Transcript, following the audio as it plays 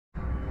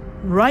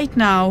Right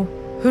now,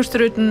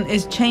 Hurtigruten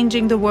is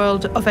changing the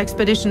world of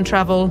expedition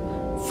travel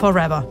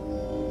forever.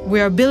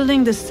 We are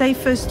building the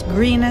safest,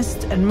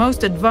 greenest and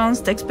most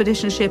advanced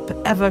expedition ship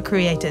ever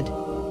created.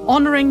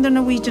 Honoring the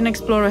Norwegian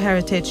explorer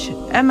heritage,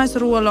 MS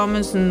Roald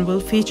Amundsen will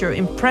feature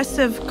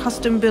impressive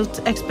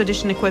custom-built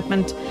expedition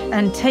equipment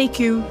and take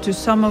you to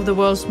some of the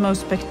world's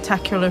most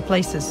spectacular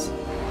places.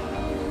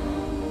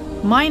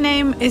 My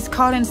name is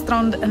Karin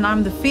Strand and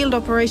I'm the Field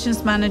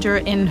Operations Manager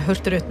in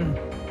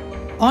Hurtigruten.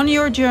 On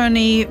your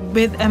journey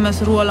with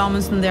MS Roald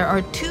Amundsen there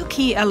are two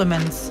key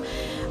elements: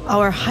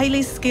 our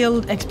highly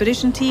skilled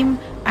expedition team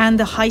and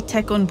the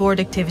high-tech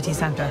onboard activity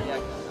center.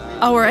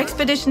 Our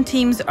expedition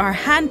teams are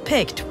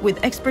hand-picked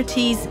with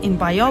expertise in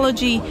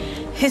biology,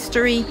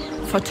 history,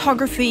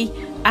 photography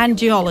and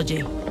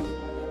geology.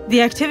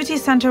 The activity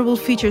center will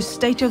feature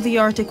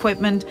state-of-the-art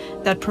equipment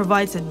that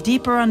provides a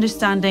deeper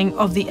understanding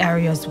of the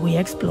areas we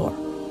explore.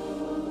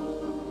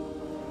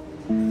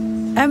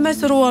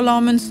 MS Roald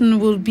Amundsen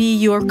will be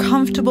your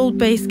comfortable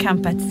base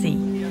camp at sea.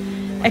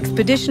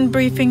 Expedition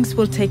briefings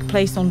will take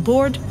place on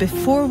board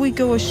before we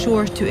go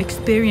ashore to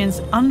experience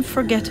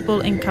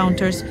unforgettable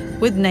encounters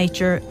with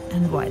nature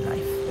and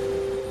wildlife.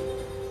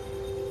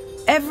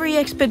 Every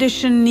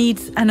expedition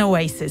needs an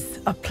oasis,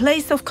 a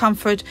place of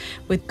comfort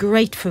with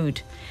great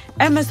food.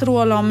 MS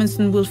Roald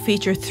Amundsen will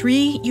feature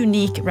 3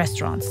 unique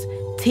restaurants: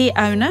 T.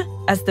 Aune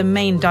as the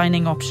main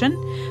dining option,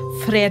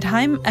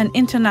 Fredheim, an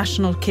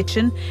international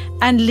kitchen,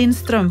 and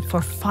Lindstrøm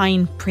for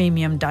fine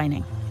premium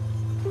dining.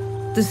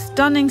 The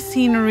stunning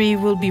scenery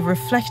will be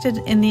reflected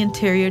in the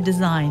interior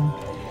design.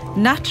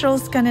 Natural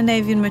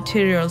Scandinavian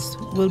materials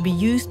will be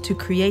used to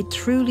create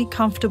truly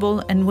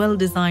comfortable and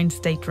well-designed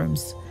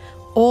staterooms,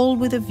 all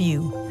with a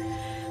view.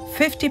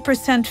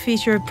 50%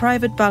 feature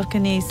private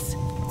balconies.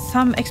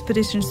 Some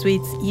expedition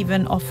suites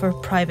even offer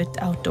private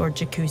outdoor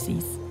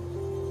jacuzzis.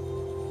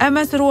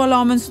 MS Roald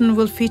Amundsen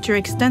will feature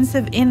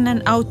extensive in-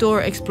 and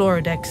outdoor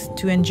explorer decks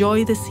to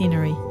enjoy the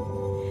scenery.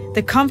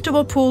 The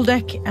comfortable pool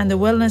deck and the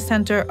wellness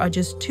center are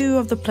just 2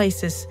 of the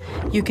places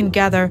you can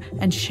gather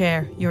and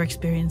share your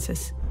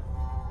experiences.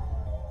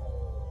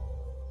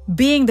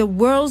 Being the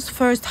world's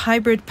first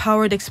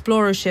hybrid-powered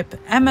explorer ship,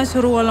 MS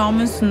Roald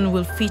Amundsen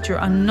will feature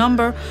a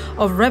number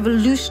of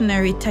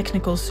revolutionary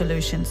technical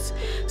solutions.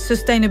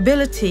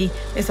 Sustainability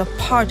is a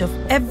part of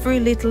every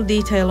little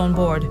detail on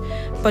board,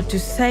 but to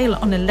sail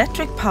on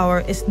electric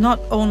power is not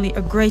only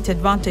a great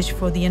advantage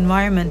for the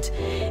environment,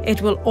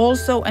 it will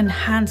also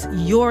enhance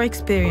your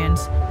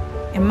experience.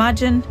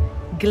 Imagine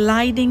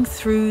gliding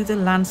through the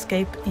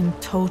landscape in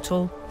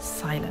total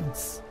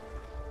silence.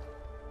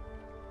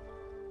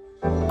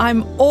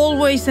 I'm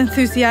always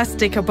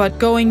enthusiastic about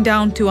going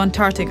down to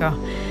Antarctica,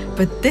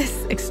 but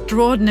this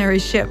extraordinary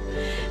ship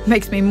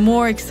makes me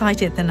more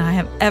excited than I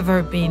have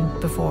ever been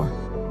before.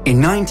 In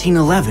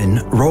 1911,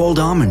 Roald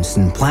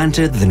Amundsen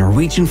planted the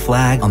Norwegian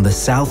flag on the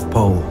South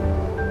Pole.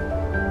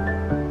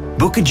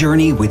 Book a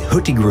journey with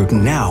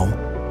Hurtigruten now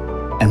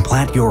and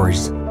plant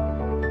yours.